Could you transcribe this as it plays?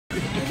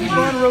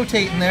on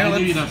rotating there. I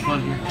knew you'd have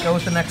fun here. Go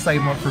with the next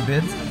item up for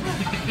bids.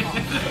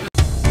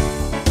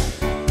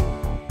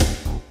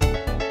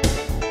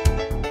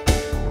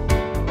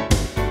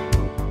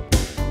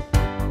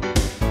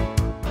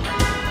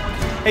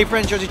 Hey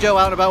friends, Jersey Joe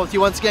out and about with you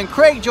once again.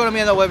 Craig joining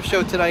me on the web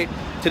show tonight.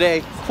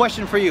 Today,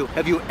 question for you.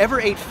 Have you ever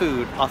ate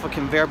food off a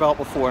conveyor belt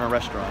before in a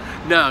restaurant?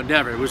 No,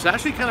 never. It was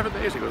actually kind of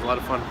amazing. It was a lot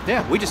of fun.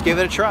 Yeah, we just gave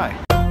it a try.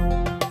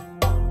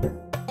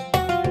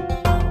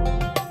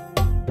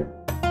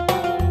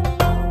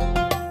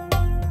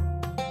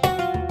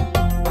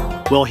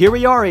 Well, here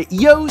we are at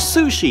Yo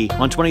Sushi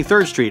on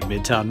 23rd Street,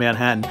 Midtown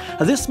Manhattan.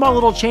 This small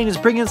little chain is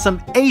bringing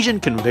some Asian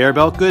conveyor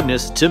belt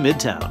goodness to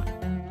Midtown.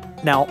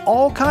 Now,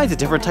 all kinds of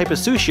different types of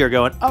sushi are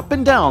going up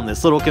and down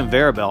this little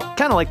conveyor belt,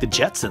 kind of like the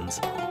Jetsons.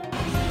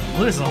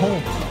 Well, there's a whole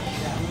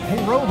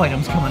row of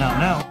items coming out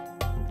now.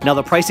 Now,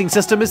 the pricing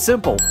system is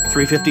simple.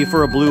 $3.50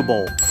 for a blue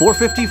bowl,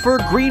 $4.50 for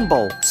a green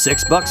bowl,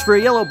 $6 for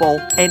a yellow bowl,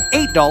 and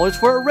 $8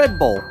 for a red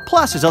bowl.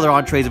 Plus, there's other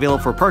entrees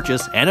available for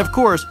purchase, and of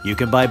course, you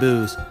can buy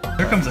booze.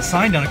 There comes a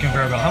sign down a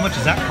conveyor belt. How much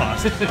does that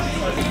cost?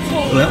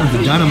 Well, that one's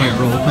a dynamite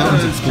roll. That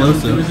one's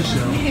explosive.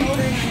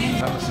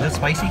 Is that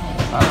spicy?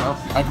 I don't know.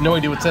 I have no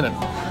idea what's in it.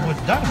 Oh,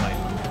 it's dynamite.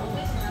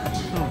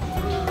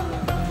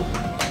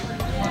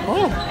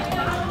 Oh.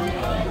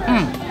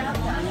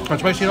 Not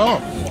spicy at all.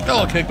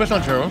 Hello, cake, but it's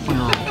not churros.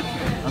 No,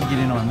 I'm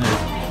getting on this.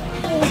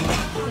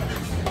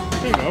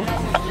 There you go.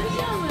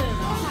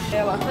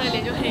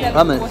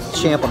 I'm a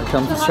champ when it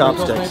comes to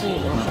chopsticks.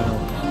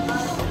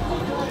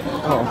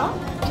 Oh.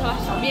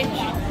 小面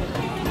具，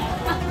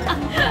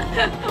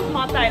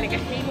妈带了个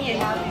黑面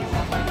具，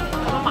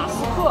什么马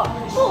斯克？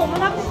不，我们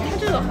它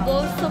就有很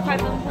多色块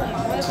分布嘛。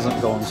This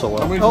isn't going so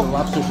well.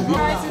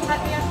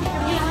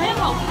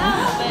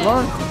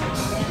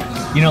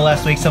 You know,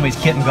 last week somebody's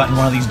kitten got in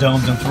one of these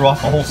domes and threw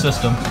off the whole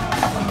system.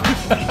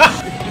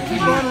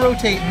 Keep on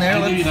rotating there. I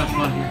knew you'd have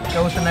fun here.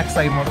 Go with the next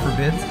item up for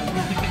bids.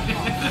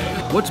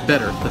 What's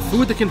better, the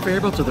food, the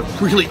conveyor belts, or the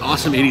really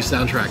awesome 80s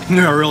soundtrack?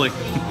 No, really.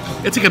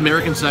 It's like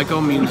American Psycho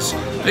means,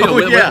 you know,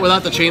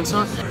 without the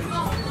chainsaw.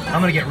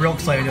 I'm gonna get real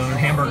excited when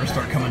hamburgers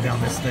start coming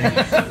down this thing.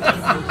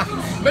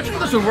 Imagine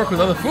this would work with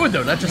other food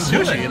though, not just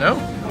sushi, you know?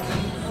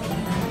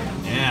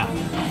 Yeah.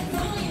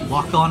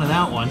 Locked onto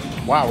that one.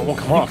 Wow, it won't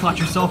come You off. caught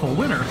yourself a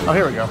winner. Oh,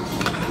 here we go.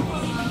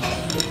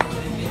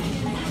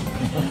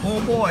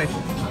 Oh boy.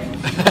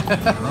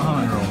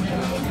 Ramen roll.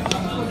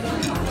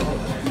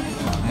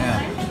 Yeah.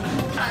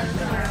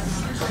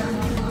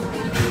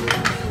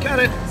 Got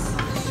it.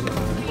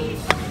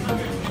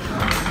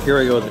 Here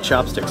I go with the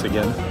chopsticks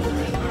again.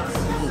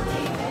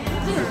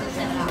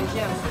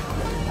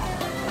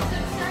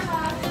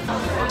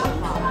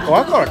 Oh,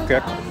 I got a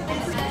kick. I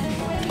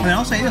mean,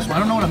 I'll say this, I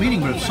don't know what I'm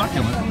eating, but it's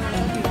succulent.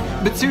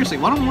 But seriously,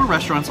 why don't more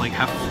restaurants like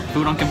have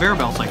food on conveyor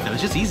belts like that?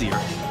 It's just easier.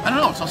 I don't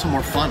know, it's also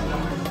more fun.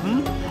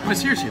 I mean,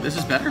 seriously, this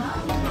is better.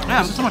 Yeah,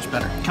 This is so much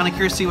better. Kind of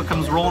curious to see what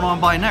comes rolling on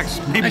by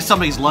next. Maybe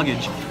somebody's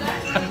luggage.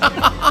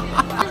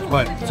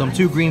 What? So I'm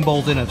 2 green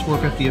bowls in, it's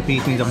 $4.50 a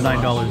piece, means I'm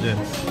 $9 in.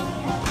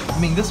 I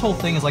mean, this whole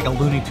thing is like a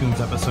Looney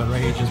Tunes episode,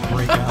 right? You just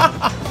break out.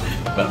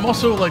 But I'm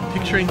also like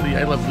picturing the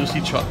I Love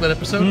Lucy chocolate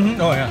episode.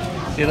 Oh yeah.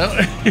 You know?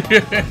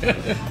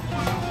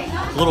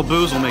 A little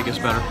booze will make us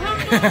better.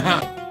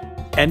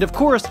 And of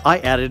course, I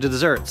added a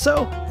dessert.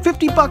 So,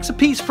 $50 a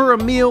piece for a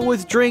meal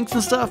with drinks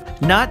and stuff.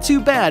 Not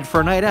too bad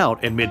for a night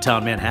out in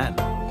Midtown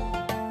Manhattan.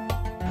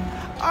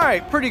 All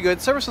right, pretty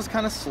good. Service was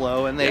kind of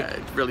slow, and they Yeah,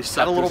 it really had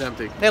sucked. a It little, was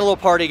empty. they had a little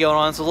party going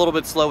on, so a little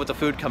bit slow with the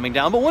food coming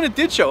down. But when it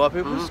did show up,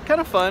 it was kind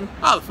of fun.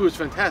 Oh, the food was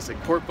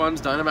fantastic. Pork buns,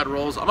 dynamite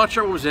rolls. I'm not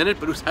sure what was in it,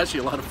 but it was actually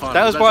a lot of fun.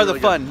 That was part of the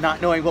actually really fun,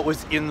 not knowing what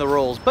was in the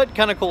rolls, but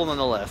kind of cool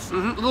nonetheless. good.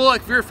 A little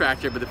like Fear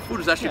Factor, but the food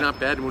was actually not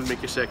bad and wouldn't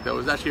make you sick, though. It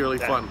was actually really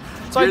fun.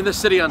 So So you're in the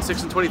city on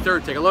 6th and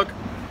 23rd. Take a look.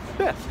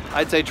 Yeah,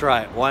 I'd say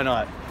try it. Why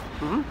not?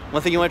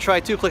 One thing you want to try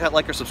too, click that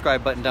like or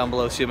subscribe button down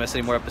below so you don't miss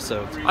any more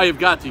episodes. Oh, you've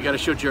got to. You got to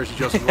show Jersey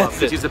Joe some love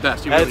because he's the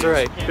best. He That's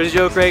really is. right. This is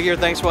Joe Craig here.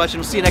 Thanks for watching.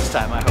 We'll see you next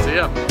time, I hope. See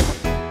ya.